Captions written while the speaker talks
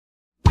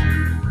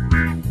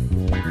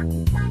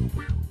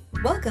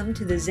Welcome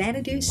to the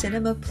Xanadu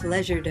Cinema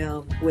Pleasure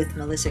Dome with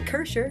Melissa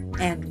Kirscher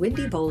and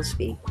Wendy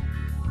Bowlesby.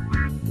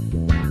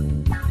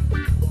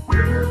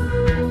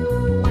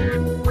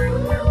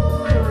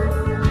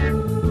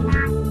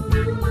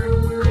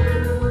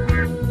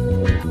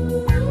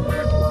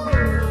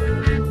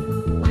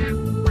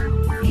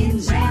 In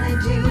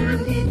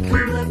Xanadu did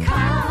Kubla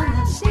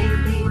Khan a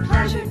stately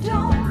pleasure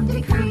dome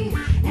decree,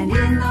 and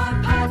in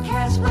our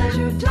podcast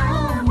Pleasure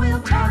Dome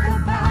we'll talk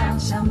about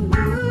some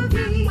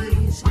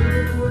movies.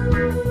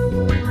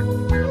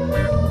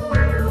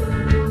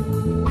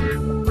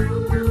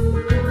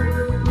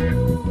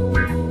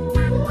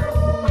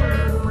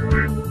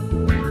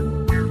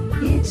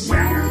 It's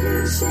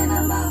Xanadu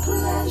Cinema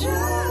Pleasure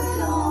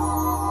Dome.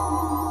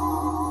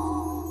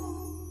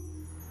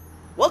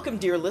 Welcome,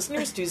 dear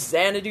listeners, to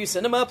Xanadu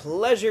Cinema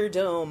Pleasure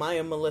Dome. I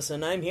am Melissa,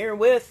 and I'm here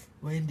with...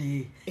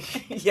 Wendy.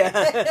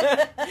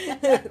 Yeah.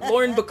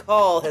 Lauren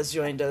Bacall has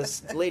joined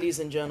us, ladies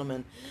and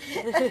gentlemen.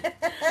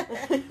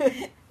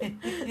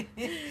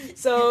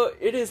 So,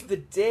 it is the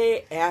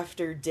day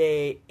after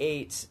day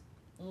 8.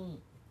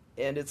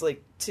 And it's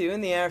like 2 in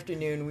the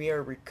afternoon. We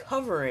are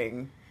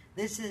recovering.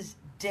 This is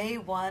day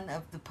 1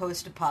 of the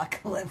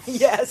post-apocalypse.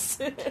 Yes.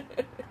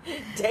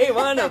 Day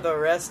 1 of the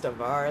rest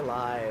of our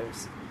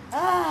lives.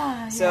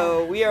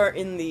 So we are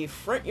in the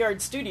Front Yard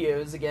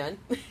Studios again.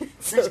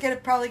 There's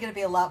probably going to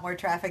be a lot more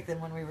traffic than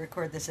when we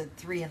record this at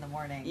 3 in the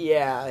morning.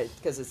 Yeah,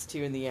 because it's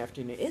 2 in the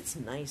afternoon. It's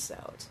nice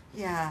out.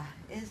 Yeah,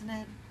 isn't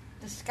it?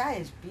 The sky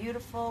is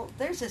beautiful.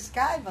 There's a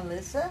sky,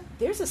 Melissa.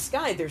 There's a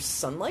sky. There's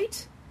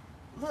sunlight.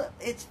 Look,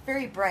 it's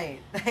very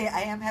bright.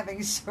 I am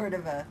having sort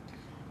of a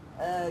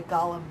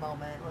Gollum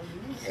moment.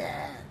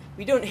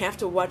 We don't have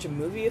to watch a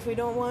movie if we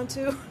don't want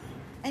to.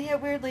 And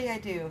yet, weirdly, I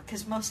do,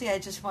 because mostly I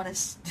just want to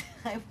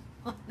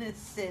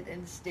sit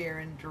and stare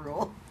and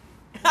drool.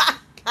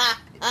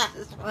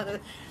 Just wanna,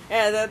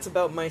 Yeah, that's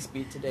about my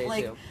speed today,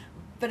 too.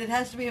 But it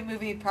has to be a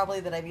movie probably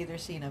that I've either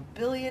seen a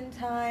billion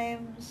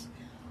times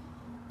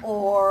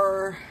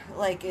or,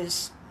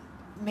 is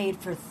made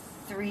for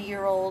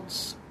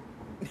 3-year-olds.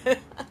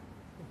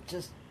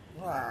 Just...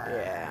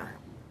 Yeah.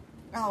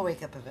 I'll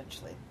wake up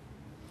eventually.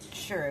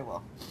 Sure I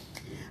will.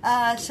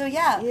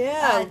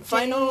 Yeah,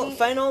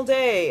 final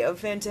day of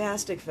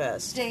Fantastic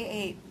Fest. Day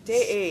 8.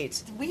 Day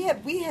 8. We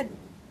had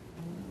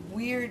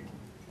weird...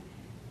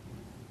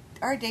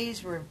 Our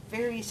days were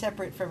very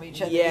separate from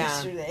each other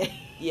yesterday.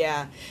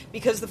 Yeah,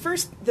 because the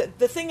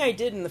thing I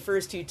did in the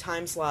first 2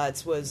 time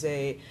slots was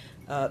a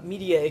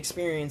media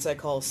experience I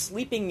call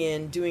sleeping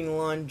in, doing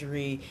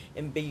laundry,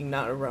 and being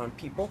not around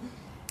people.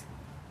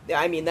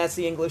 I mean, that's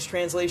the English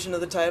translation of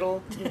the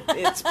title.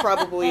 It's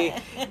probably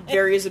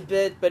varies a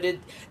bit, but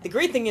the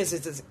great thing is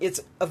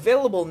it's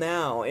available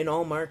now in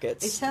all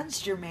markets. It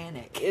sounds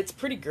Germanic. It's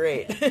pretty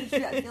great.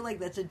 I feel like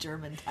that's a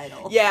German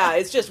title. Yeah,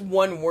 it's just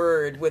one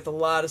word with a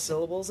lot of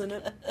syllables in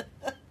it.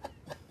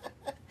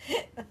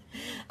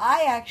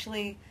 I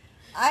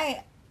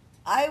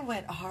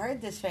went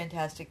hard this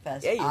Fantastic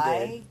Fest. Yeah, you did.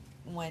 I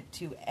went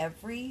to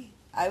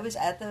I was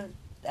at the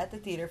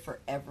theater for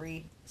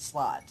every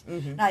slot.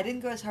 Mm-hmm. Now, I didn't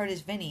go as hard as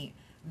Vinny.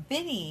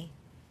 Vinny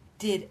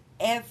did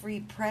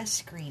every press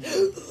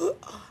screening.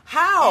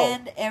 How?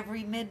 And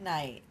every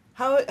midnight.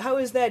 How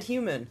is that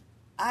human?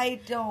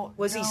 I don't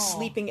Was know. he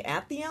sleeping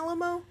at the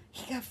Alamo?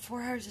 He got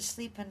 4 hours of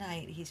sleep a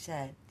night, he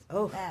said.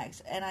 Oh.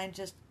 Max. And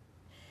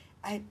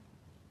I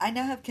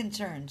now have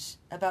concerns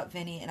about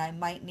Vinny, and I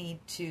might need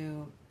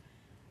to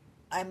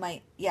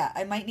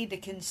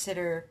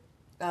consider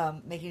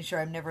making sure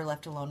I'm never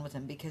left alone with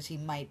him, because he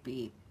might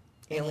be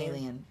an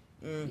alien.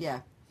 Yeah.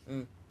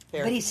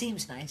 Fair. But he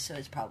seems nice, so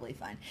it's probably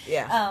fine.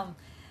 Yeah.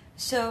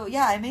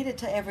 I made it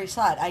to every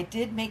slot. I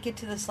did make it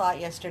to the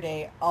slot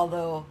yesterday,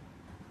 although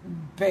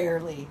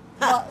barely.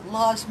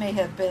 Laws may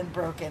have been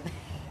broken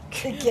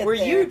to get Were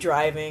there. you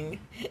driving?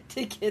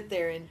 To get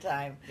there in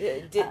time.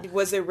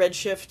 Was there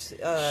redshift?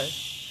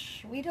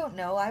 We don't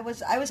know. I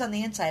was on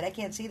the inside. I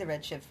can't see the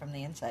redshift from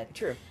the inside.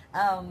 True.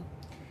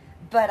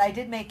 But I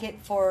did make it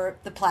for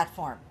the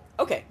platform.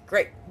 Okay,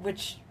 great.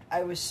 Which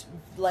I was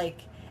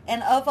like...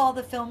 And of all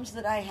the films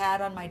that I had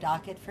on my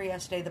docket for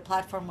yesterday, the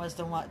platform was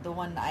the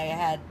one I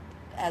had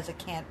as a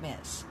can't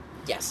miss.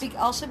 Yes.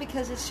 Also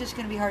because it's just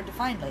going to be hard to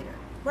find later.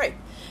 Right.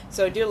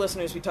 So, dear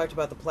listeners, we talked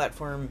about the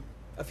platform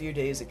a few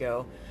days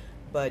ago,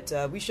 but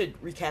we should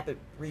recap it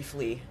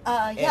briefly.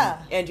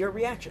 And your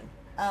reaction.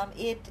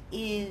 It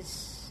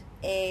is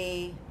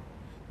a...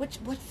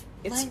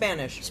 It's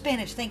Spanish.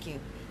 Spanish, thank you.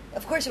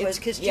 Of course it was,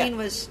 because Jean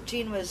was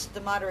the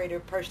moderator,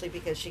 partially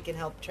because she can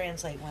help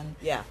translate when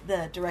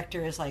the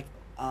director is like,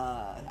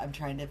 I'm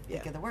trying to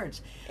think of the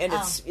words. And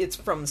it's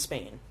from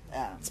Spain.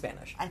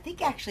 Spanish. I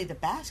think actually the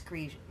Basque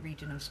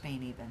region of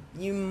Spain even.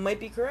 You might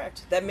be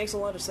correct. That makes a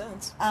lot of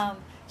sense.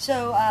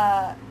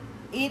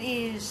 It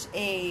is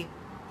a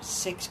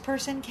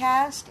 6-person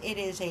cast. It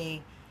is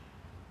they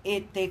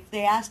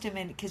asked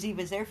him, because he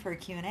was there for a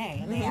Q&A,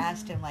 and they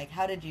asked him, like,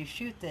 how did you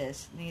shoot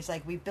this? And he's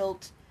like, we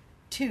built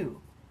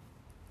 2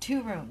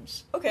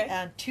 rooms.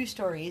 Okay. 2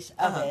 stories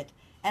of it,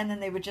 and then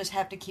they would just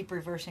have to keep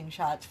reversing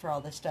shots for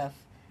all the stuff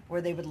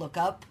where they would look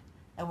up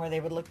and where they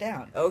would look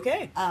down.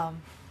 Okay.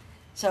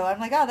 So I'm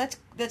like, oh,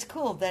 that's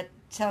cool. That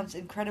sounds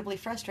incredibly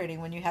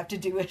frustrating when you have to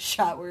do a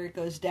shot where it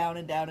goes down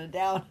and down and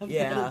down.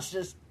 Yeah. It's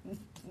just,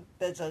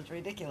 that sounds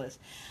ridiculous.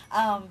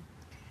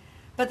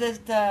 But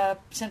the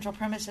central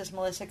premise, as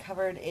Melissa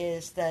covered,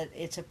 is that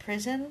it's a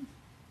prison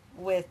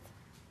with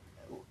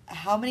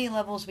how many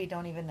levels we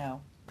don't even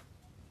know.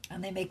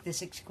 And they make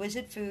this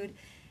exquisite food,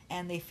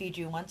 and they feed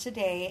you once a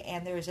day,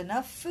 and there's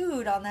enough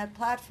food on that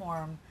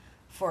platform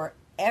for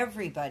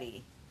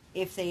everybody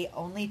if they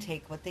only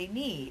take what they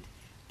need.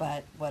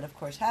 But what, of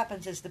course,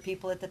 happens is the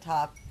people at the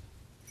top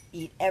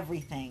eat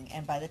everything,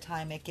 and by the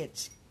time it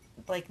gets,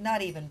 like,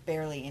 not even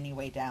barely any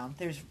way down,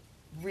 there's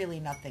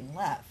really nothing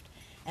left.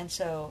 And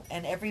so,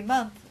 and every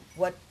month,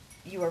 what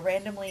you are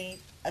randomly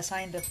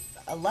assigned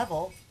a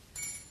level,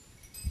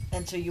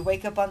 and so you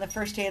wake up on the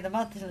first day of the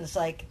month, and it's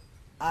like,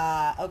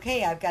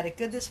 okay, I've got it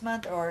good this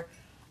month, or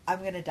I'm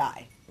going to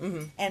die.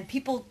 Mm-hmm. And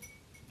people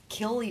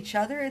kill each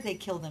other, they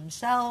kill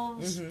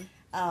themselves.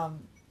 Mm-hmm.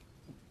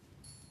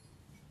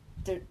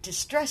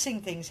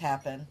 Distressing things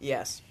happen.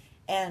 Yes.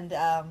 And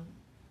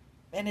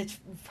it's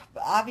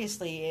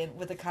obviously,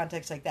 with a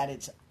context like that,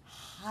 it's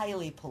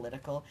highly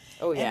political.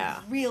 Oh,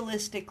 yeah. And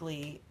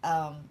realistically,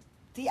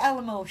 the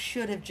Alamo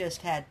should have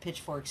just had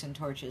pitchforks and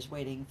torches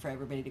waiting for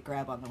everybody to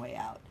grab on the way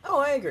out. Oh,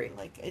 I agree.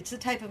 Like, it's the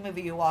type of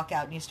movie you walk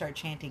out and you start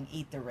chanting,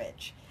 "Eat the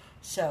rich."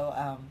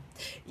 So,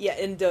 yeah,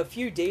 and a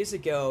few days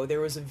ago,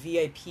 there was a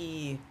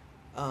VIP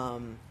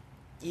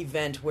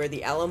event where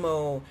the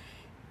Alamo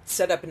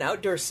set up an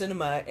outdoor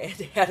cinema and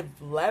had a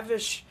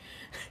lavish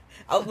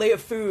outlay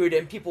of food,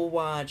 and people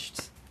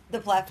watched the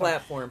platform.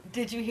 platform.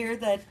 Did you hear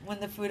that when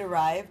the food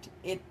arrived,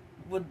 it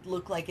would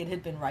look like it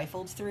had been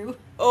rifled through?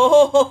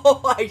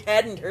 Oh, I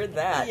hadn't heard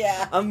that.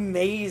 Yeah.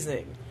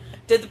 Amazing.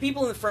 Did the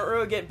people in the front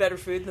row get better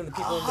food than the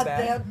people in the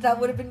back? That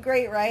would have been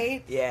great,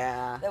 right?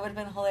 Yeah. That would have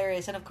been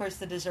hilarious. And, of course,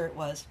 the dessert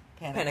was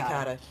panna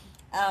cotta.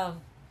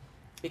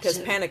 Because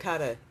so- panna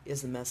cotta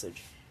is the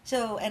message.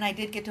 So, and I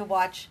did get to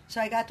watch,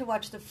 I got to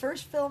watch the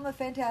first film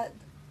of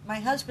my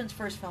husband's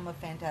first film of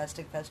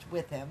Fantastic Fest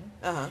with him.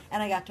 Uh-huh.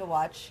 And I got to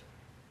watch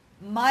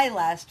my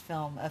last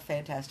film of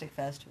Fantastic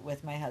Fest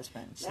with my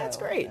husband. So, That's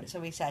great.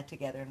 So we sat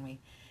together and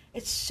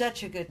it's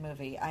such a good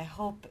movie. I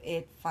hope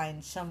it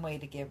finds some way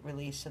to get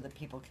released so that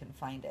people can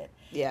find it.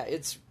 Yeah,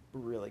 it's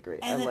really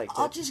great. And I then liked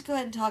I'll it. just go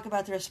ahead and talk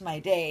about the rest of my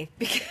day.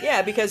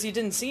 Yeah, because you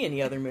didn't see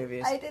any other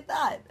movies. I did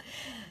not.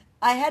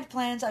 I had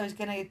plans. I was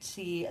going to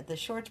see the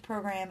Shorts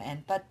program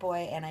and Butt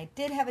Boy, and I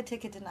did have a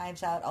ticket to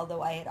Knives Out,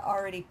 although I had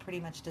already pretty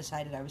much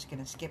decided I was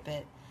going to skip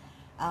it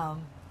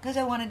because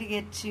I wanted to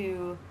get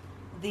to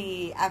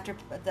after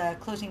the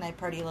closing night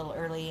party a little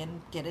early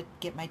and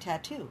get my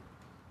tattoo.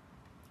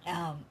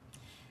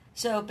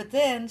 So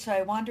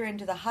I wander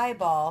into the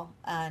highball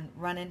and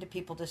run into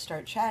people to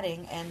start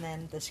chatting, and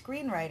then the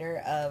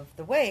screenwriter of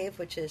The Wave,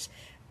 which is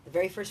the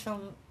very first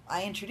film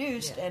I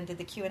introduced and did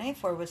the Q&A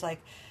for, was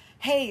like,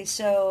 "Hey,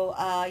 so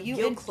you..."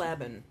 Gil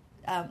Clavin.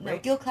 No,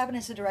 right? Gil Clavin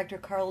is the director.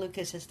 Carl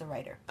Lucas is the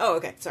writer. Oh,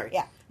 okay. Sorry.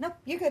 Yeah. Nope,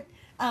 you're good.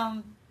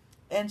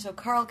 And so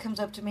Carl comes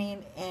up to me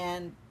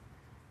and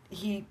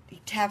he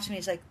taps me.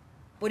 He's like,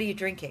 "What are you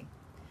drinking?"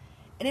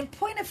 And in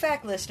point of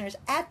fact, listeners,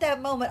 at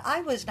that moment,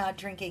 I was not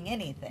drinking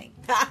anything.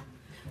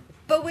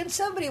 But when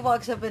somebody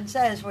walks up and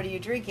says, "What are you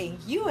drinking?"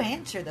 you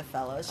answer the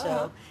fellow.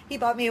 So he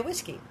bought me a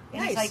whiskey.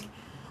 And he's Nice. like,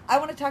 "I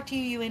want to talk to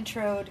you. You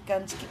introed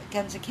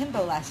Guns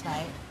Akimbo last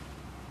night.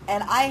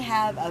 And I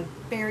have a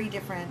very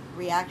different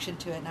reaction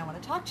to it, and I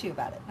want to talk to you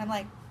about it." And I'm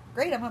like,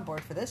 "Great, I'm on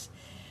board for this."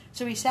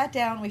 So we sat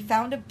down, we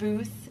found a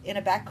booth in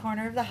a back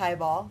corner of the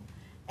highball,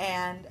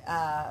 and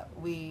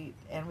we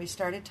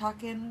started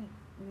talking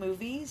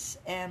movies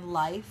and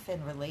life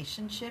and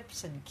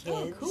relationships and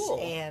kids cool.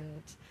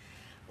 and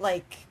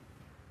like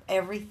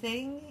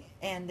everything,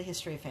 and the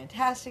history of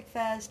Fantastic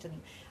Fest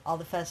and all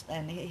the fest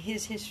and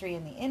his history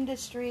in the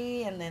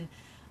industry, and then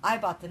I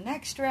bought the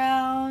next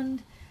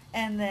round.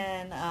 And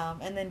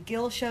then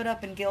Gil showed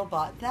up, and Gil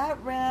bought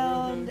that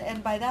round. Mm-hmm.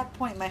 And by that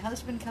point, my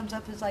husband comes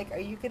up and is like, "Are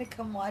you going to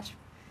come watch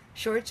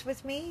Shorts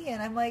with me?"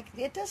 And I'm like,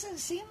 "It doesn't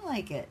seem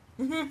like it.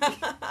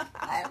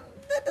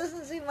 That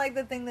doesn't seem like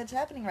the thing that's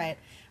happening right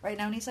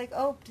now." And he's like,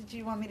 "Oh, did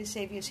you want me to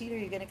save you a seat? Are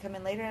you going to come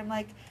in later?" I'm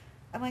like,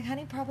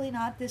 "Honey, probably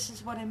not. This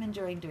is what I'm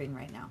enjoying doing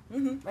right now.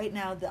 Mm-hmm. Right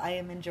now, I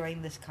am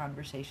enjoying this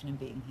conversation and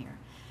being here."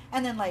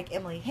 And then, like,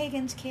 Emily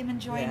Higgins came and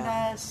joined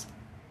us.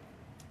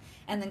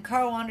 And then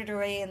Carl wandered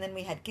away, and then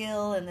we had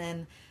Gil, and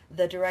then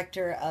the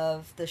director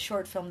of the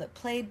short film that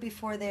played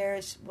before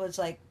theirs was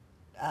like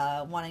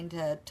wanting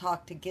to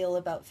talk to Gil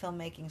about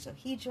filmmaking, so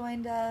he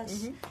joined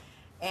us. Mm-hmm.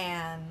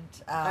 And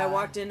I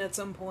walked in at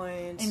some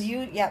point. and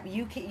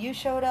you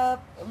showed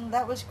up. And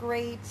that was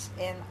great.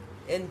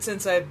 And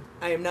since I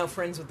am now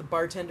friends with the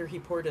bartender, he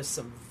poured us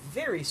some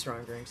very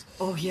strong drinks.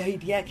 Oh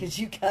yeah, because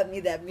you got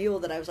me that mule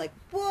that I was like,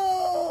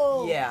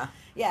 whoa.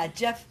 Yeah,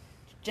 Jeff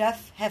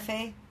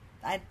Hefe.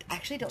 I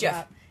actually don't Jeff.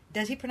 know.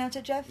 Does he pronounce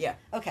it Jeff? Yeah.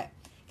 Okay.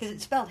 because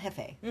it's spelled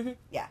Hefe. Mhm.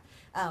 Yeah.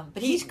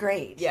 But he's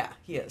great. Yeah,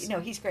 he is.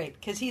 He's great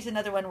because he's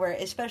another one where,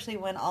 especially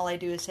when all I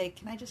do is say,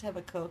 "Can I just have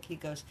a Coke?" He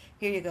goes,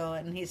 "Here you go,"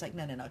 and he's like,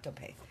 "No, don't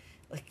pay."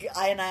 Like,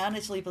 I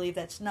honestly believe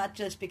that's not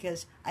just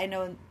because I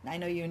know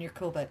you and you're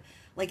cool, but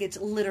like it's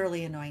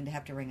literally annoying to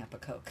have to ring up a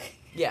Coke.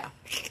 Yeah.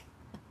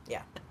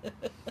 Yeah.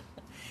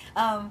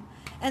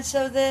 And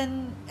so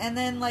then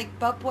like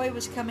Butt Boy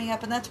was coming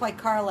up, and that's why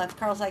Carl left.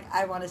 Carl's like,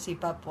 "I want to see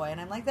Butt Boy,"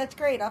 and I'm like, "That's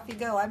great, off you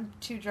go. I'm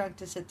too drunk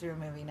to sit through a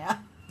movie now.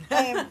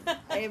 I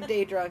am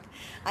day drunk."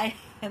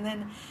 And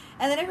then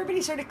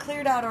everybody sort of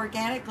cleared out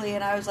organically,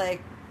 and I was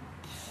like,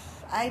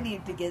 I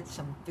need to get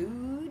some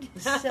food.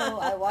 So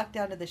I walked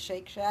down to the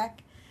Shake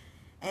Shack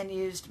and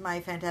used my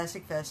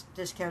Fantastic Fest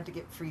discount to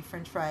get free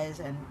French fries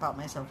and bought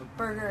myself a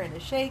burger and a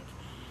shake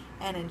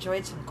and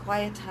enjoyed some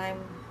quiet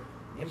time.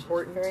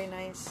 Important. Very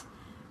nice.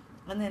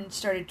 And then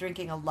started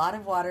drinking a lot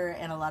of water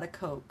and a lot of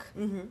Coke.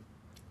 Mm-hmm.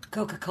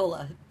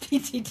 Coca-Cola.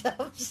 PT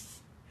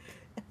Dubs.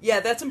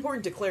 Yeah, that's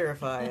important to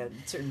clarify at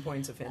certain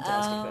points of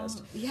Fantastic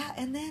Fest. Yeah,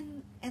 and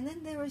then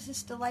there was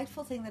this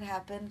delightful thing that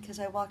happened because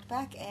I walked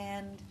back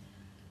and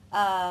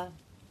I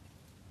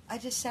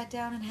just sat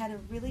down and had a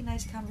really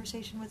nice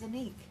conversation with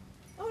Anik.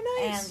 Oh,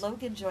 nice. And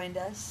Logan joined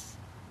us,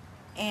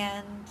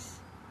 and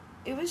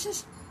it was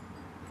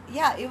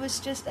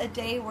just a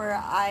day where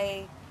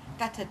I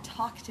got to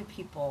talk to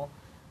people,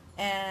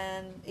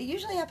 and it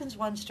usually happens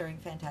once during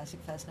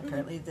Fantastic Fest, and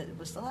apparently that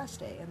was the last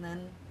day, and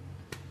then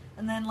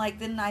like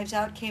the Knives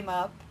Out came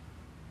up,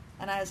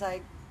 and I was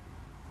like,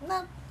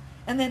 no,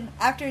 and then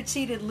after it's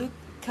seated, Luke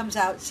comes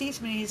out,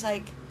 sees me, and he's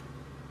like,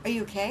 "Are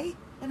you okay?"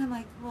 And I'm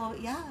like, "Well,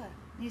 yeah."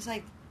 And he's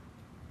like,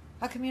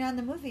 "How come you're not in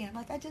the movie?" And I'm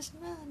like, "I just,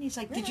 no." And he's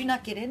like, "Did you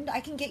not get in? I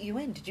can get you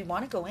in. Did you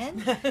want to go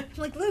in?" I'm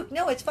like, "Luke,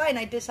 no, it's fine.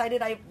 I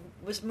decided I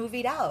was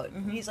movied out."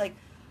 And he's like,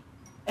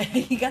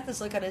 he got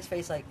this look on his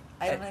face like,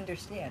 I don't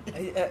understand.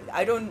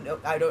 I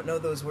don't know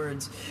those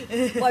words.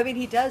 Well, I mean,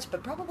 he does,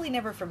 but probably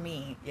never from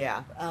me.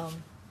 Yeah.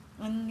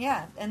 And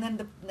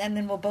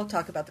then we'll both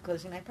talk about the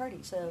closing night party.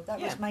 So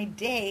that was my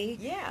day.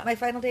 Yeah. My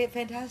final day at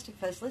Fantastic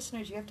Fest.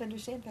 Listeners, you have to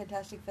understand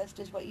Fantastic Fest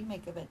is what you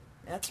make of it.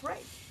 That's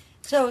right.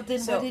 So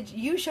then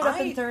you showed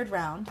up in third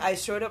round. I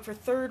showed up for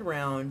third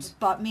round.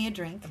 Bought me a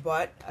drink.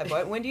 I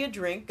bought Wendy a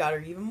drink, got her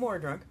even more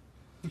drunk.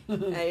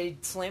 I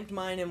slammed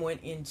mine and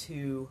went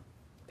into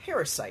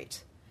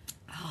Parasite.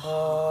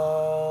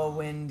 Oh,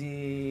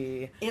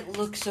 Wendy. It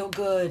looks so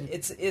good.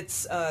 It's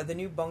the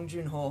new Bong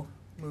Joon-ho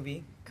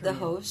movie. The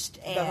Host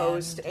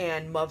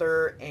and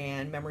Mother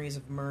and Memories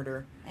of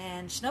Murder.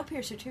 And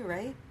Snowpiercer too,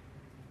 right?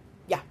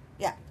 Yeah.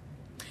 Yeah.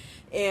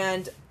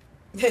 And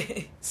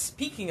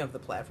speaking of the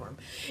platform,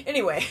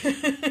 anyway.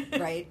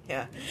 Right.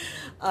 Yeah.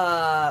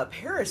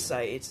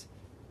 Parasite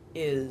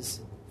is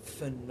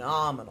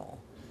phenomenal.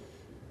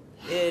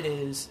 It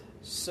is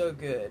so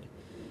good.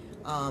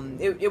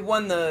 It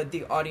won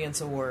the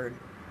audience award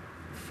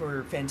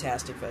for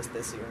Fantastic Fest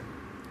this year,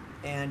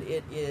 and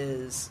it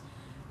is.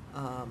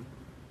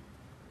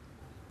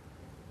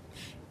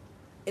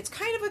 It's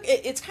kind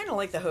of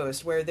like The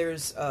Host, where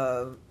there's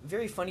a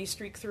very funny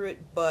streak through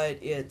it, but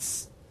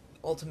it's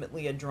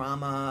ultimately a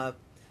drama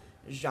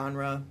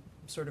genre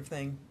sort of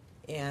thing.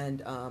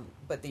 And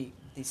but the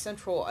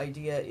central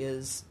idea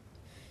is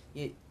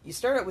you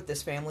start out with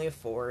this family of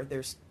four.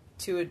 There's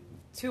two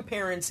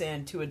parents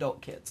and two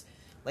adult kids,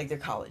 like they're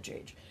college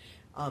age.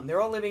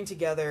 They're all living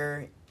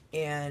together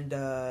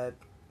and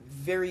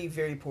very,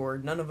 very poor.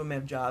 None of them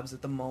have jobs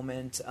at the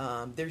moment.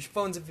 Their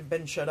phones have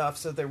been shut off,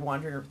 so they're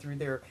wandering through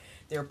their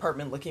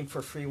apartment looking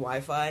for free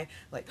Wi-Fi.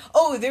 Like,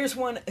 oh, there's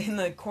one in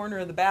the corner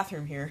of the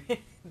bathroom here.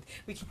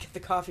 We can get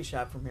the coffee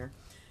shop from here.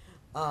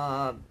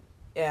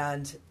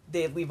 And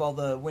they leave all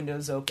the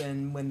windows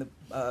open when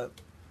the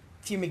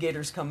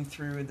fumigators come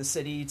through the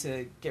city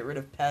to get rid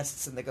of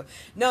pests, and they go,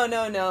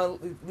 no,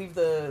 leave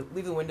the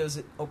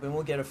windows open.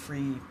 We'll get a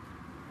free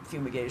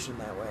fumigation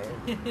that way.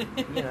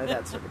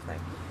 That sort of thing.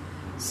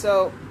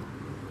 So,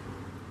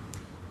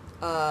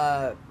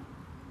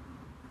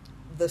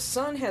 the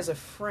son has a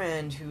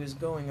friend who is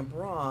going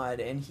abroad,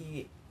 and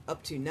he,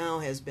 up to now,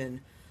 has been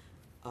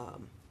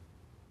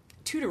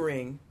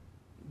tutoring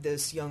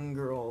this young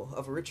girl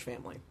of a rich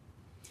family.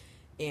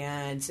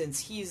 And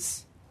since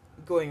he's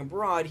going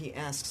abroad, he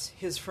asks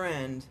his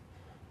friend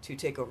to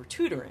take over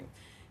tutoring.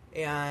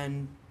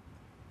 And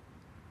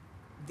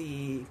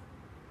the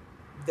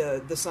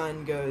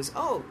son goes,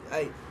 "Oh,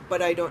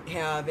 but I don't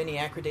have any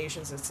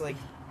accreditations." It's like,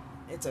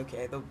 it's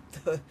okay.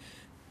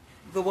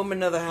 The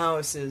woman of the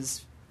house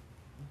is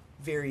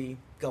very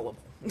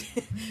gullible.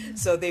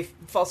 So they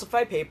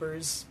falsify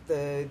papers.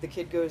 The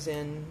kid goes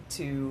in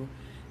to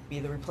be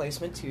the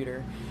replacement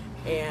tutor,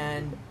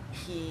 and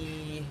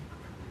he's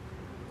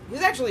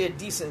actually a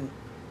decent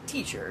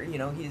teacher.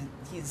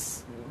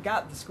 He's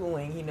got the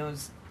schooling. He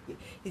knows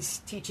he's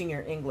teaching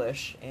her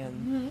English,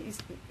 and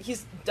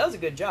he's does a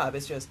good job.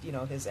 It's just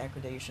his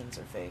accreditations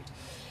are faked.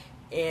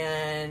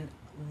 And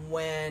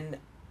when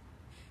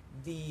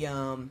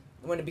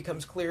when it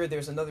becomes clear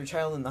there's another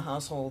child in the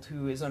household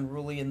who is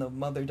unruly and the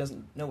mother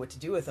doesn't know what to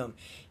do with him,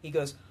 he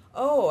goes,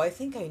 "Oh, I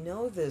think I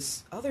know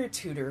this other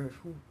tutor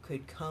who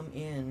could come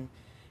in,"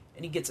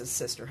 and he gets his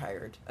sister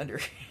hired under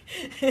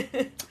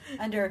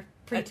Under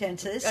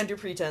pretenses. under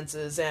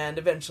pretenses, and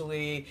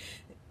eventually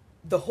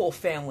the whole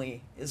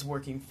family is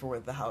working for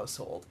the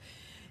household,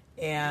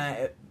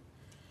 and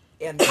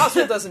the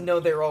household doesn't know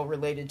they're all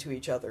related to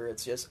each other.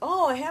 It's just,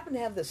 oh, I happen to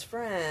have this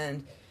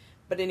friend,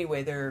 but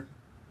anyway,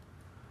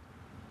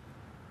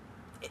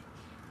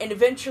 and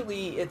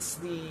eventually it's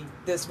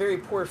this very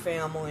poor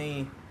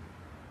family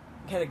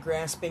kind of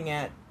grasping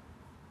at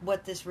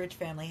what this rich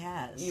family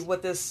has.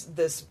 what this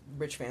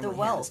rich family The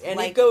wealth, has. And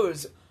like- it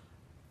goes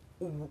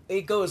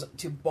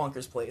to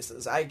bonkers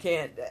places. I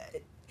can't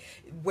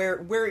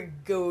where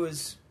it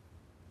goes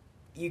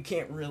you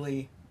can't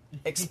really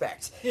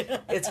expect.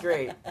 It's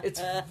great.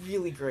 It's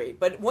really great.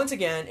 But once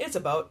again, it's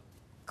about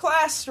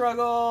class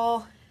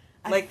struggle.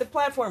 Like the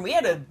platform, we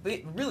had a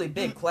really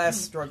big class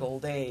struggle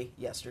day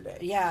yesterday.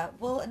 Yeah,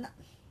 well,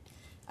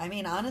 I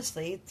mean,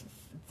 honestly,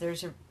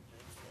 there's a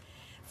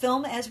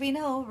film, as we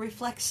know,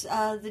 reflects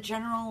the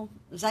general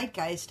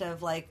zeitgeist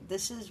of like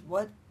this is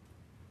what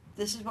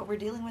we're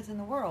dealing with in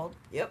the world.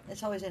 Yep.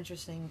 It's always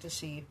interesting to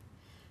see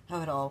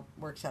how it all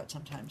works out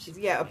sometimes.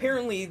 Yeah,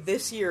 apparently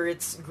this year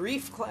it's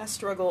grief, class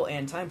struggle,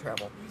 and time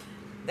travel.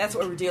 That's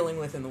what we're dealing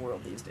with in the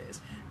world these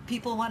days.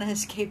 People want to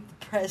escape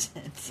the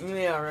present.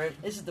 Yeah, right.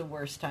 This is the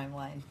worst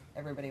timeline.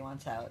 Everybody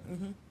wants out.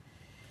 Mm-hmm.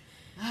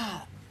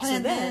 So So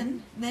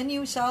then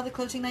you saw the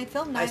closing night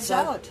film, Knives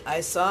Out.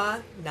 I saw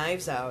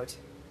Knives Out,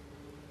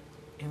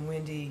 and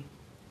Wendy,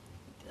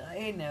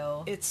 I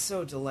know. it's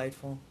so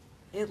delightful.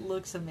 It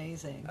looks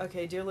amazing.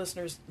 Okay, dear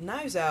listeners,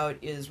 Knives Out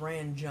is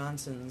Rian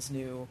Johnson's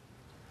new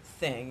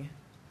thing.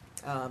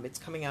 It's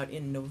coming out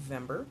in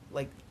November,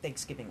 like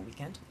Thanksgiving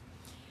weekend.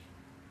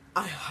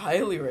 I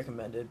highly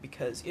recommend it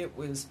because it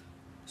was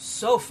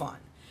so fun.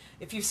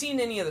 If you've seen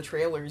any of the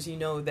trailers, you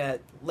know that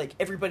like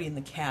everybody in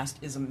the cast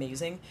is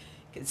amazing.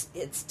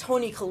 It's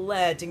Toni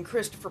Collette and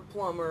Christopher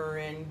Plummer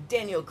and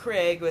Daniel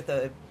Craig with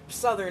a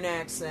southern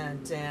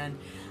accent, and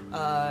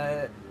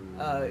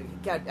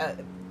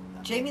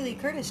Jamie Lee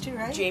Curtis too,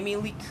 right? Jamie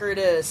Lee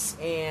Curtis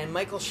and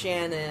Michael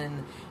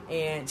Shannon,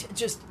 and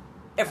just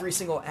every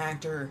single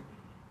actor.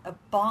 A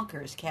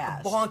bonkers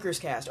cast. Bonkers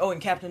cast. Oh, and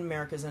Captain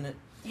America's in it.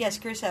 Yes,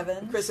 Chris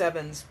Evans. Chris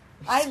Evans.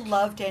 I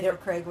love Daniel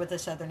Craig with a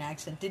southern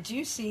accent. Did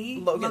you see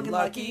Logan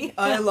Lucky.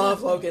 I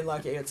love Logan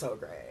Lucky. It's so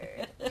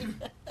great.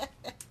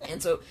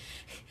 And so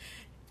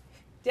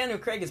Daniel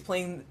Craig is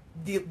playing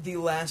the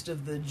last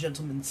of the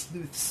gentleman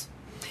sleuths.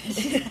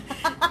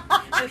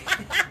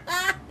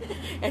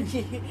 And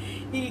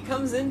he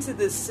comes into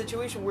this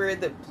situation where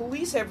the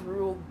police have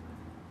ruled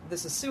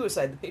this is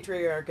suicide. The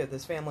patriarch of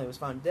this family was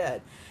found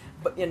dead,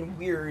 but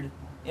in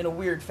a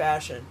weird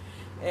fashion.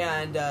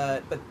 And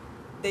but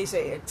they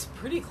say it's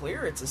pretty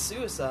clear it's a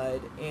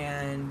suicide,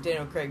 and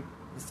Daniel Craig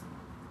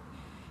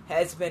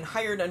has been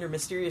hired under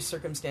mysterious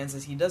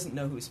circumstances. He doesn't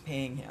know who's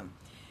paying him.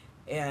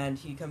 And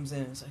he comes in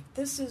and is like,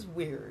 "This is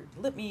weird.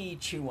 Let me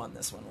chew on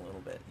this one a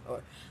little bit."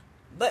 Or,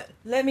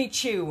 let me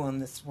chew on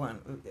this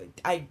one.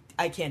 I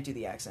can't do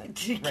the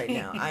accent right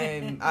now.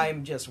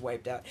 I'm just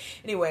wiped out.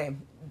 Anyway,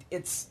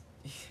 it's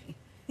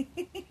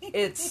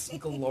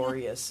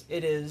glorious.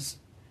 It is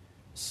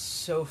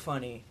so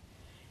funny.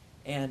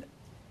 And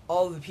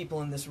all of the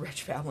people in this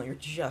rich family are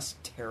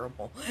just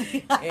terrible.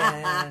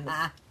 And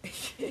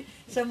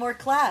So more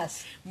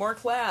class. more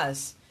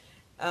class.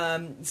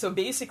 So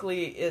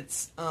basically,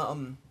 it's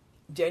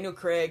Daniel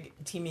Craig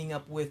teaming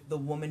up with the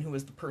woman who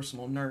was the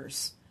personal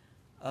nurse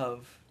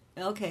of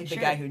Okay, the sure.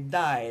 guy who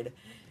died,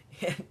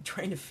 and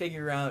trying to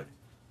figure out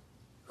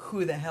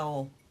who the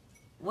hell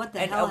What the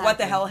and hell? what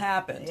the happened? hell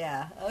happened.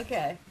 Yeah.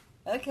 Okay.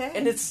 Okay.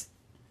 And it's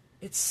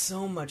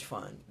so much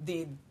fun.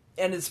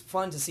 And it's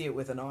fun to see it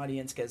with an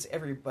audience because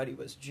everybody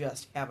was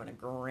just having a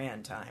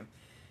grand time.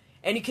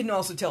 And you can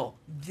also tell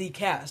the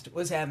cast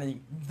was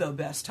having the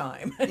best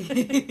time.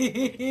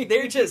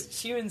 They're just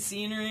chewing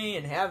scenery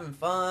and having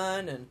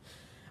fun, and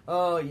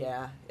oh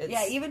yeah.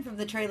 Yeah, even from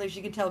the trailers,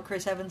 you can tell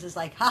Chris Evans is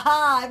like,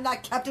 "Ha-ha, I'm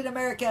not Captain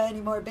America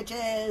anymore,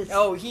 bitches."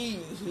 Oh,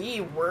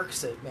 he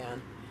works it,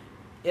 man.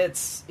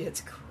 It's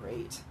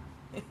great.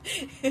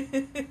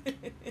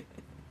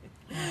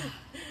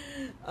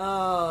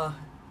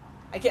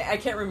 I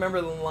can't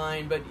remember the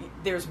line, but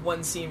there's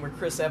one scene where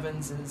Chris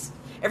Evans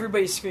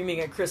everybody's screaming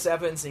at Chris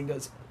Evans, and he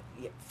goes,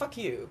 yeah, "Fuck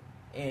you,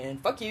 and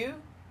fuck you,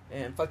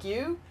 and fuck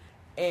you,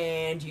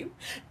 and you,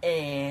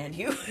 and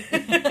you."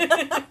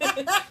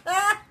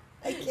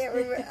 I can't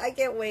remember. I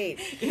can't wait.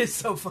 It's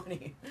so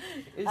funny.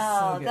 It's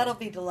Oh, so good. that'll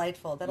be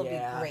delightful. That'll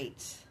Yeah. be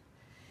great.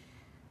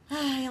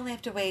 I only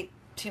have to wait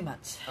 2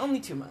 months. Only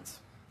 2 months.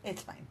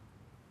 It's fine.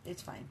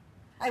 It's fine.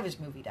 I was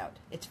movied out.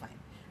 It's fine.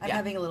 I'm Yeah.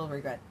 having a little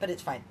regret, but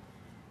it's fine.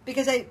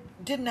 Because I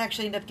didn't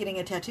actually end up getting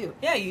a tattoo.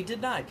 Yeah, you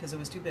did not, because it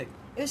was too big.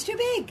 It was too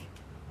big.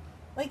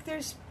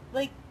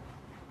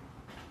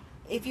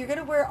 If you're going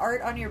to wear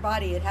art on your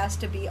body, it has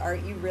to be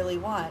art you really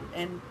want.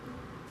 And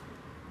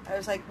I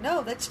was like,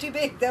 no, that's too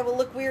big. That will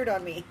look weird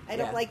on me. I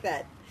don't Yeah. like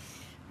that.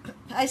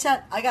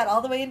 I got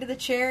all the way into the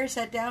chair,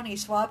 sat down, he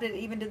swabbed it,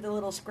 even did the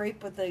little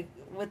scrape with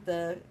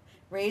the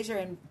razor,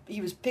 and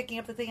he was picking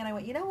up the thing, and I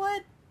went, you know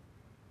what?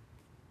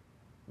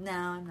 No,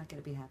 I'm not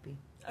going to be happy.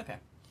 Okay.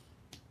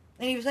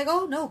 And he was like,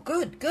 oh, no,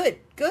 good.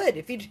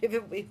 If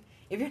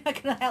you're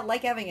not going to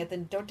like having it,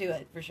 then don't do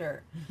it, for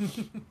sure.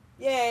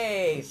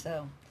 Yay!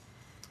 So,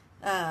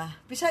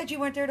 besides, you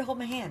weren't there to hold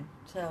my hand,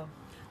 so.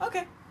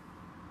 Okay.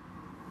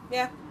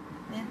 Yeah.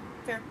 Yeah,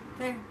 Fair.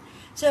 fair.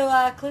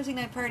 So, closing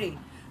night party.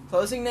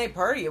 Closing night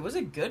party. It was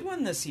a good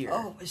one this year.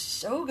 Oh, it was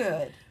so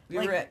good. We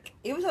were at...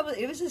 It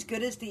was as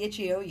good as the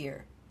Itch.io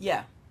year.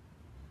 Yeah.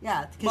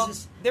 Yeah, Well,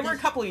 because there were a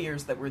couple of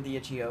years that were the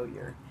Itch.io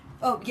year.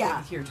 Oh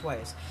yeah, Here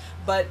twice.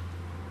 But,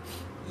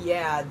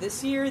 yeah,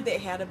 this year they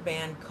had a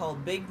band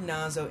called Big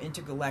Nazo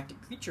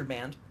Intergalactic Creature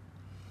Band,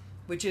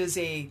 which is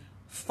a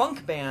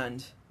funk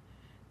band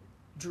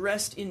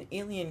dressed in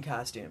alien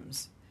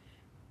costumes.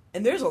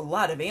 And there's a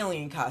lot of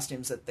alien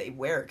costumes that they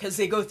wear, because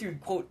they go through,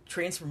 quote,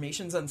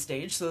 transformations on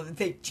stage, so that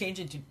they change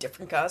into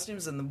different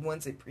costumes than the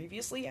ones they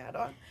previously had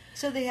on.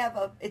 so they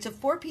have it's a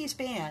 4-piece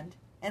band,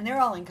 and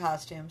they're all in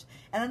costumes,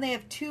 and then they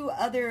have 2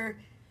 other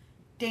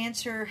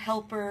dancer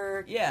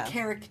helper Yeah.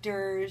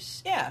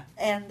 characters. Yeah.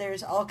 And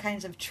there's all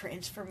kinds of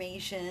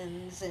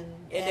transformations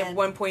and at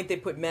one point they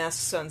put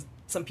masks on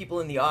some people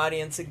in the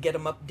audience and get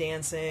them up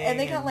dancing. and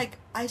they got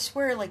I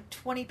swear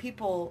 20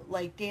 people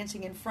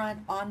dancing in front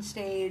on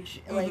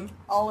stage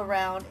all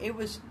around. It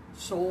was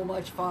so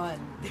much fun.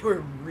 They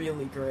were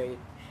really great.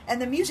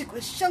 And the music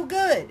was so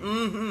good.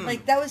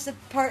 Mm-hmm. That was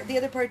the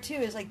other part too,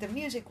 is the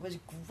music was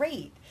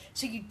great.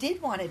 So you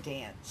did want to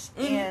dance.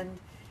 Mm-hmm. And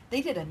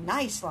they did a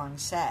nice long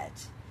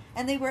set.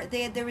 And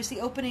there was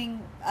the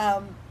opening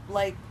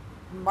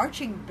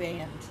marching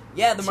band.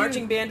 Yeah, the too.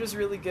 marching band was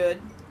really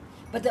good.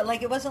 But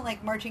it wasn't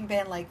like marching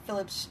band like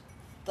Phillips,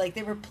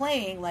 they were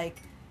playing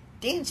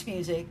dance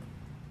music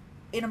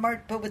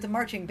but with the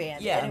marching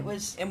band. Yeah, And it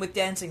was and with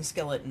dancing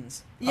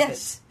skeletons. yes.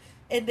 Puppets.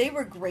 And they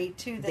were great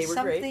too. They were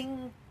great.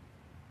 something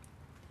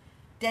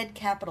Dead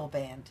Capital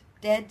Band.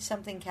 Dead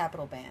something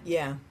Capital Band.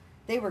 Yeah.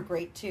 They were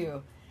great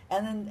too.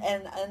 And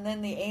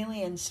then the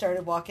aliens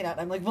started walking out.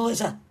 I'm like,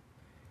 Melissa,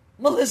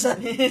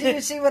 do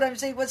you see what I'm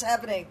seeing? What's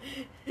happening?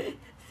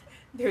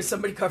 There's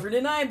somebody covered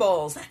in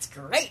eyeballs. That's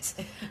great.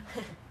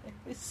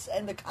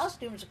 And the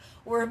costumes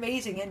were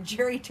amazing. And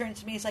Jerry turns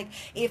to me, he's like,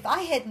 if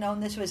I had known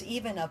this was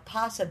even a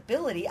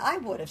possibility, I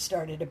would have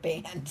started a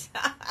band.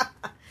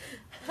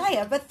 I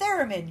have a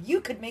theremin.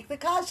 You could make the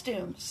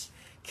costumes.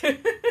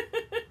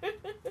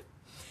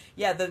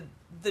 Yeah,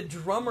 the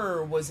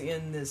drummer was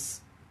in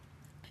this...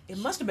 It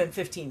must have been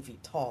 15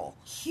 feet tall.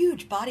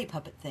 Huge body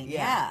puppet thing.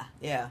 Yeah.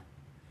 Yeah.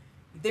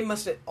 They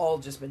must have all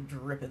just been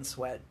dripping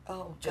sweat.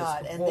 Oh, Just-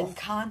 God. And oh. then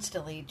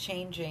constantly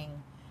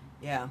changing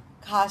Yeah.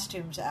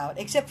 costumes out.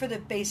 Except for the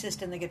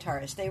bassist and the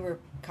guitarist. They were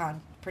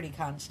pretty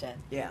constant.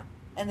 Yeah.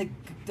 And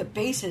the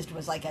bassist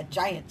was like a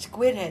giant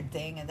squid head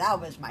thing, and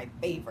that was my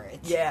favorite.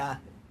 Yeah.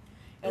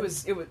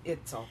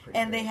 It's all pretty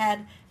And great.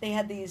 they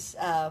had these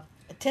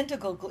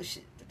tentacle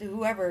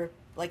whoever,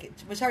 it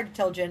was hard to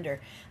tell gender.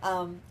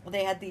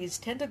 They had these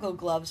tentacle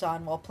gloves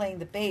on while playing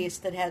the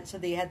bass so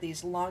they had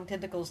these long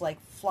tentacles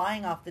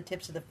flying off the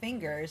tips of the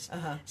fingers.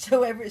 Uh-huh.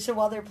 So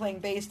while they're playing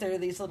bass, there are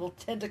these little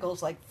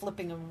tentacles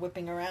flipping and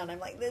whipping around. I'm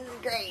like, this is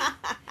great.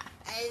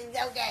 This is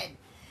so good.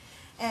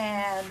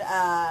 And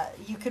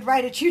you could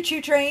ride a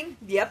choo-choo train.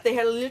 Yep, they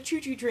had a little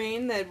choo-choo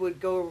train that would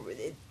go...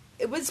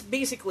 It was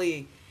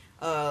basically...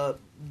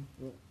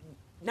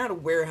 not a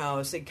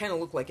warehouse. It kind of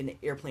looked like an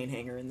airplane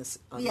hangar on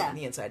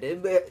the inside.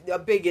 A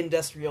big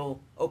industrial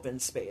open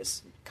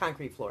space,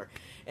 concrete floor.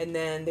 And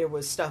then there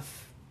was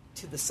stuff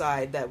to the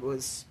side that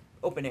was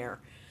open air.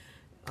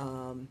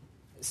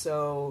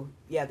 So,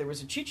 yeah, there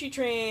was a choo-choo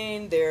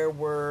train. There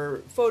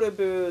were photo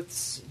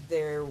booths.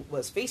 There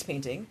was face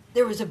painting.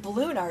 There was a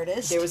balloon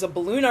artist. There was a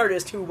balloon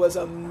artist who was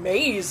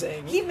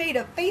amazing. He made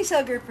a face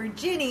hugger for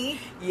Ginny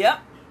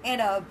Yep.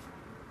 and a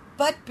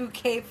butt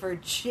bouquet for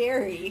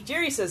Jerry.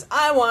 Jerry says,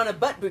 I want a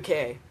butt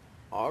bouquet.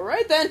 All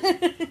right, then.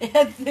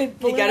 And the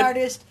balloon gotta-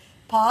 artist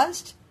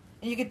paused,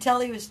 and you could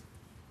tell he was...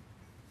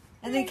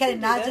 And then I kind can of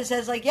do nods that. and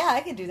says, yeah, I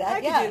can do that.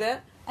 I can yeah. do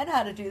that. I know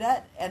how to do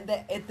that. And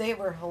they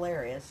were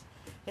hilarious.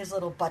 His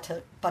little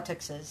buttocks,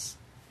 batucuses.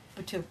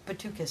 And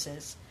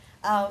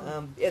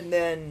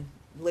then,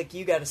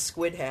 you got a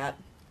squid hat.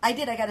 I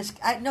did. I got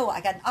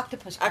an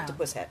octopus crown.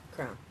 Octopus hat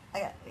crown.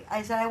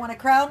 I said I want a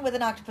crown with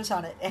an octopus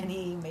on it, and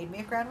he made me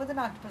a crown with an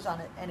octopus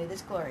on it, and it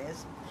is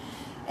glorious.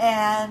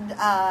 And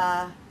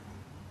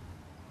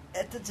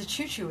the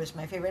choo-choo was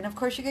my favorite. And of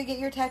course you could get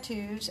your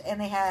tattoos, and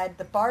they had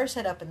the bar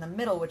set up in the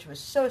middle, which was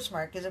so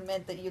smart because it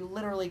meant that you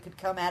literally could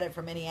come at it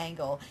from any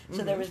angle.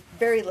 So there was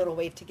very little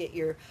wait to get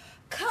your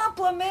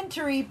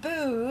complimentary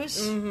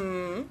booze.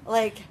 Mm-hmm.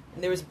 Like,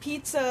 And there was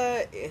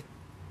pizza.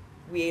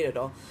 We ate it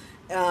all.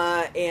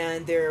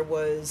 And there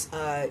was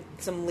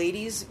some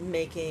ladies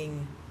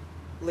making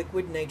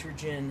liquid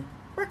nitrogen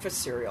breakfast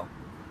cereal.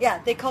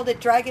 yeah, they called it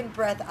Dragon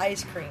Breath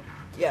ice cream.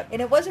 Yep.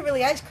 And it wasn't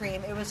really ice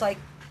cream. It was like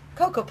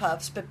Cocoa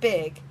Puffs, but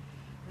big,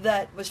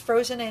 that was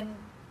frozen in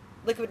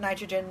liquid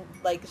nitrogen,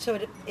 like, so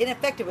in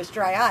effect it was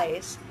dry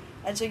ice.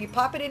 And so you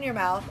pop it in your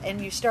mouth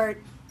and you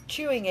start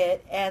chewing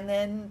it, and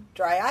then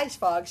dry ice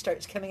fog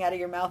starts coming out of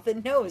your mouth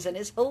and nose, and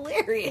it's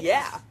hilarious.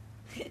 Yeah.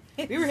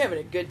 We were having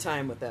a good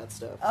time with that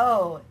stuff.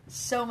 Oh,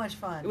 so much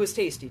fun. It was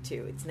tasty,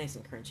 too. It's nice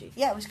and crunchy.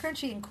 Yeah, it was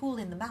crunchy and cool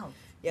in the mouth.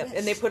 Yep, Yes.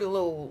 and they put a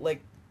little,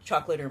 like,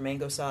 chocolate or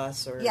mango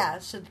sauce or... Yeah,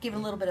 so to give it a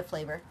little bit of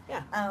flavor.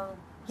 Yeah.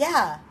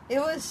 Yeah, it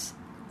was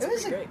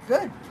It's a pretty great.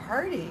 good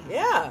party.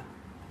 Yeah.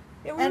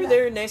 Yeah, we And, were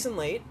there nice and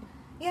late.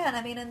 Yeah, and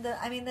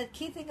I mean the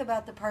key thing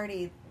about the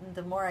party,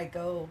 the more I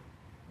go,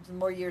 the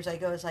more years I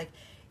go, is like,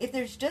 if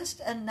there's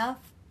just enough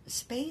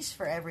space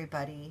for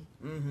everybody,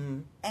 Mm-hmm.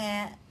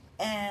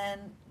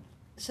 and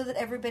so that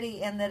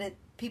everybody, and that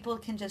people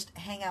can just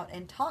hang out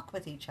and talk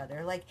with each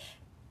other. Like,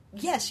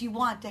 yes, you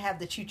want to have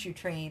the choo-choo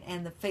train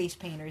and the face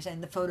painters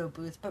and the photo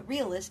booth, but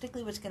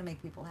realistically, what's going to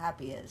make people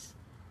happy is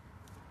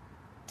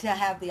to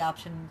have the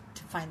option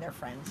to find their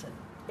friends and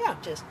Yeah.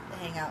 just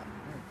hang out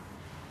and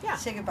Yeah.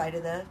 say goodbye to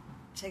the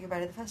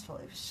festival.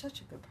 It was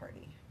such a good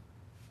party.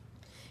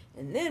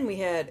 And then we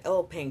had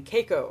El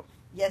Panqueco.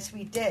 Yes,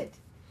 we did.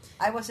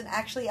 I wasn't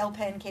actually El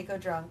Panqueco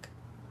drunk,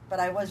 but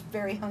I was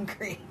very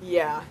hungry.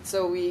 Yeah,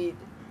 so we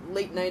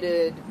late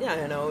nighted, I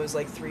don't know, it was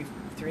like 3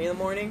 in the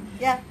morning.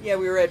 Yeah. Yeah,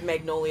 we were at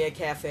Magnolia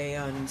Cafe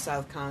on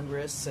South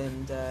Congress,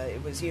 and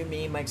it was you,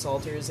 me, Mike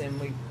Salters, and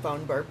we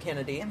found Barb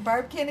Kennedy. And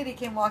Barb Kennedy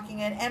came walking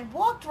in and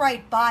walked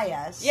right by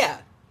us. Yeah.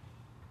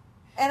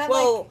 And I'm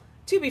Well,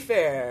 to be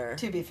fair, like,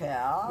 to be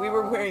fair, we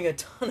were wearing a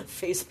ton of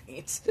face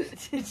paints.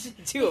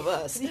 2 of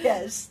us.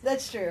 Yes,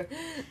 that's true.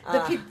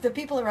 The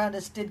people around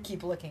us did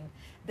keep looking.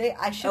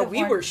 I should Oh, have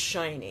we were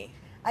shiny.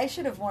 I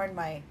should have worn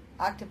my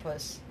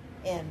octopus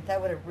in.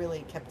 That would have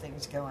really kept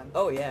things going.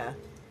 Oh, yeah.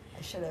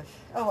 I should have.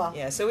 Oh, well.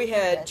 Yeah, so we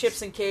had Yes.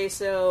 chips and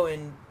queso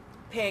and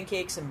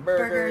pancakes and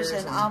burgers.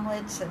 And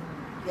omelets and,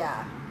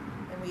 yeah.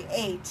 And we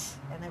ate,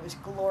 and it was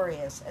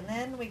glorious. And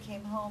then we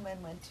came home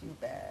and went to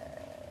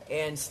bed.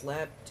 And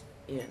slept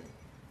in.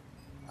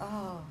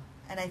 Oh,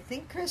 and I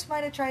think Chris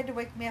might have tried to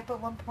wake me up at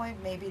one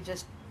point, maybe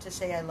just to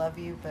say I love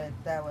you, but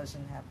that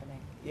wasn't happening.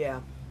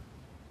 Yeah.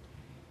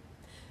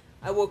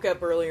 I woke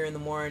up earlier in the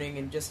morning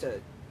and just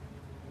to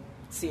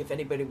see if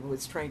anybody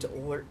was trying to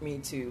alert me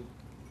to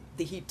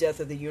the heat death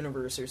of the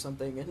universe or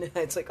something. And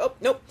it's like, oh,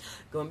 nope,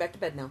 going back to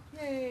bed now.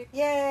 Yay.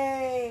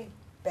 Yay!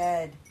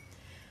 Bed.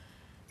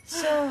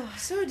 So,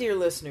 dear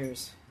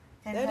listeners,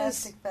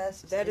 Fantastic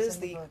Fest. that is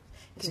in the the book.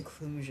 It's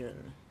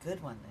conclusion. a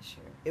good one this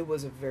year. It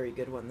was a very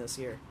good one this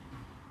year.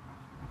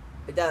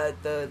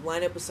 The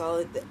lineup was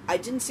solid. I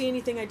didn't see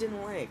anything I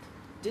didn't like.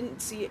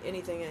 Didn't see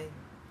anything I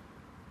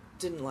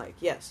didn't like.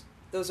 Yes,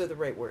 those are the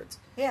right words.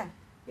 Yeah.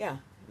 Yeah,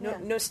 Yeah.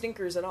 no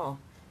stinkers at all.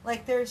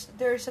 Like, there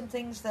are some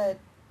things that...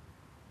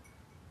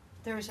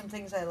 There were some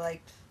things I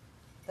liked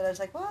that I was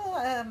like,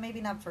 well,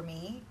 maybe not for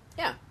me.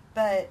 Yeah.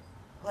 But,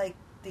 like,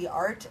 the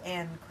art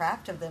and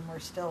craft of them were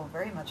still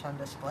very much on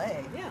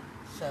display. Yeah.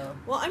 So...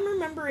 Well, I'm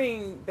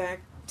remembering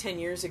back 10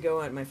 years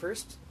ago at my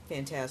first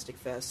Fantastic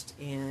Fest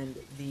and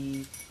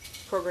the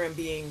program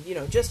being,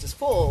 just as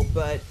full,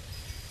 but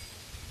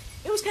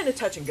it was kind of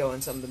touch and go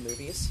on some of the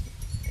movies.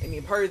 I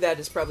mean, part of that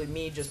is probably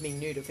me just being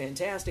new to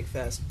Fantastic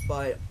Fest,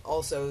 but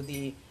also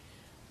there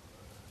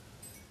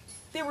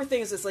were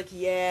things that's like,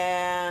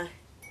 yeah,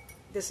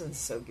 this one's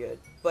so good.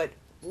 But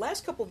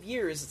last couple of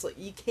years, it's like,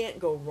 you can't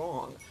go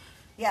wrong.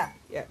 Yeah.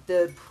 Yeah,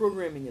 the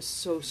programming is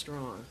so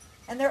strong.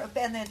 And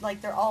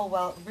they're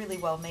all really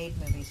well made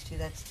movies too.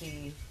 That's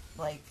the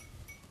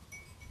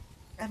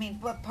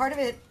but part of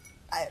it,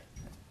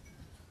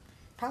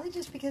 probably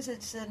just because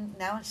it's a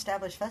now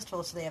established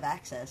festival, so they have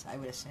access. I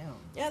would assume.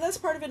 Yeah, that's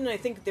part of it, and I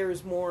think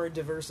there's more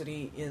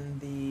diversity in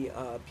the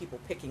people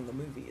picking the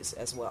movies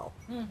as well.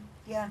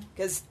 Yeah.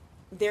 Because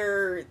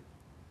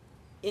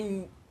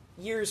in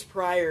years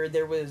prior,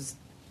 there was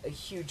a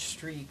huge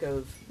streak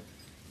of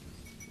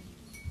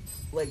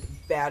like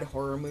bad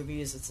horror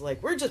movies. It's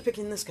like, we're just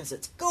picking this because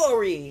it's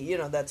gory,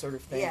 that sort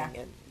of thing. Yeah.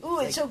 And Ooh,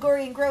 it's so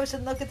gory and gross,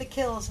 and look at the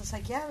kills. It's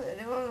like, yeah.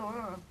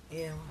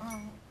 yeah.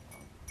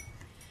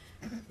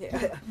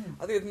 Yeah.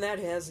 Other than that,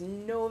 it has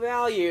no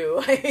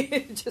value.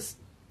 Just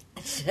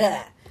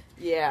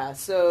yeah.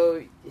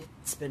 So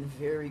it's been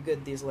very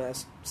good these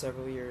last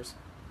several years.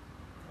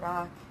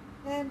 Rock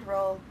and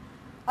roll.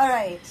 All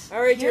right.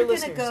 All right, dear You're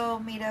listeners. gonna go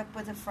meet up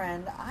with a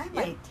friend. I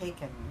might take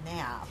a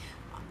nap.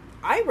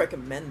 I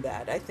recommend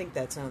that. I think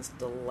that sounds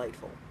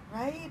delightful.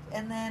 Right?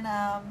 And then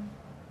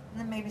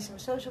maybe some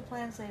social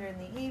plans later in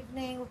the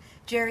evening.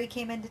 Jerry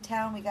came into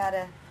town. We got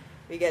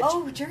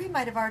Jerry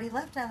might have already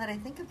left now that I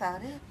think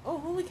about it. Oh,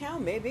 holy cow,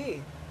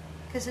 maybe.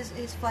 Because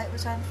his flight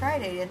was on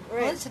Friday. And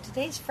Right. Melissa,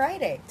 today's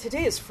Friday.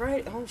 Today is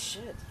Friday. Oh,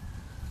 shit.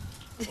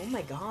 Oh,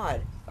 my God.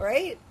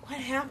 Right? What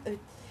happened?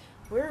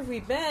 Where have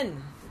we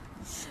been?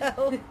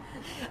 So,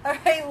 all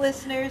right,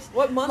 listeners.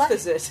 What month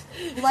is it?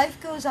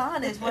 Life goes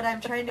on is what I'm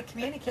trying to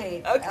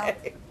communicate.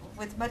 Okay.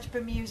 With much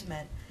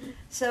bemusement.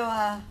 So,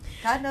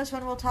 God knows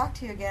when we'll talk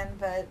to you again,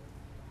 but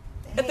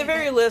At the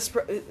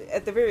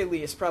very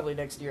least, probably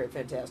next year at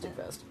Fantastic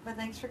Fest. But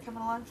thanks for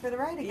coming along for the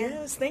ride again.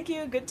 Yes, thank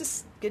you. Good to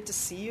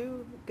see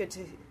you. Good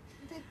to.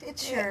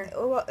 It's sure.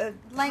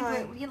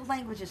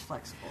 Language is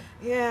flexible.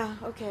 Yeah.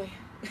 Okay.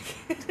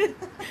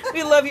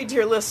 We love you,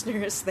 dear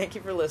listeners. Thank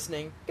you for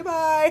listening.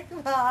 Goodbye.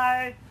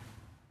 Bye.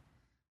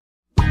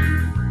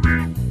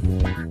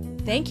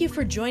 Thank you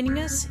for joining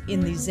us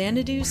in the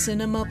Xanadu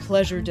Cinema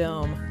Pleasure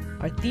Dome.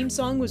 Our theme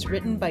song was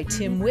written by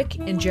Tim Wick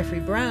and Jeffrey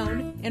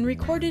Brown and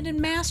recorded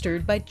and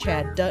mastered by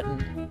Chad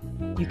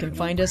Dutton. You can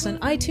find us on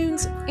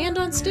iTunes and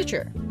on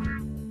Stitcher.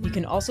 You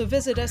can also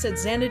visit us at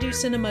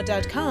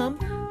xanaducinema.com,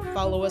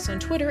 follow us on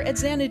Twitter at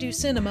Xanadu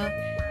Cinema,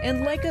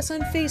 and like us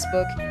on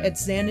Facebook at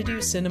Xanadu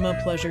Cinema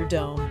Pleasure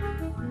Dome.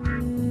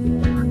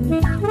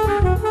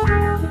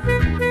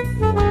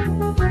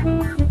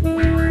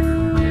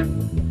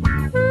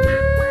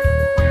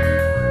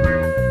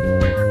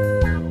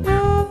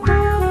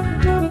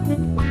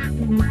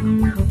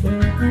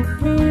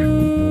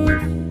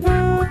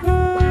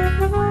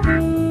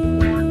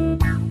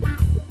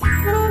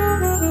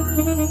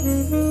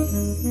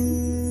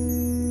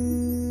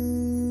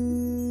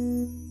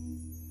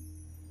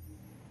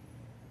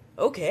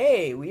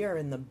 Okay, we are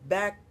in the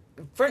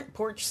front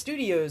porch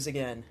studios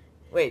again.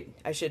 Wait,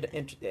 I should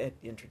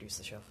introduce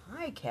the show.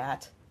 Hi,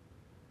 Kat.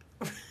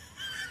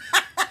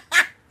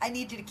 I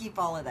need you to keep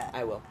all of that.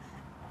 I will.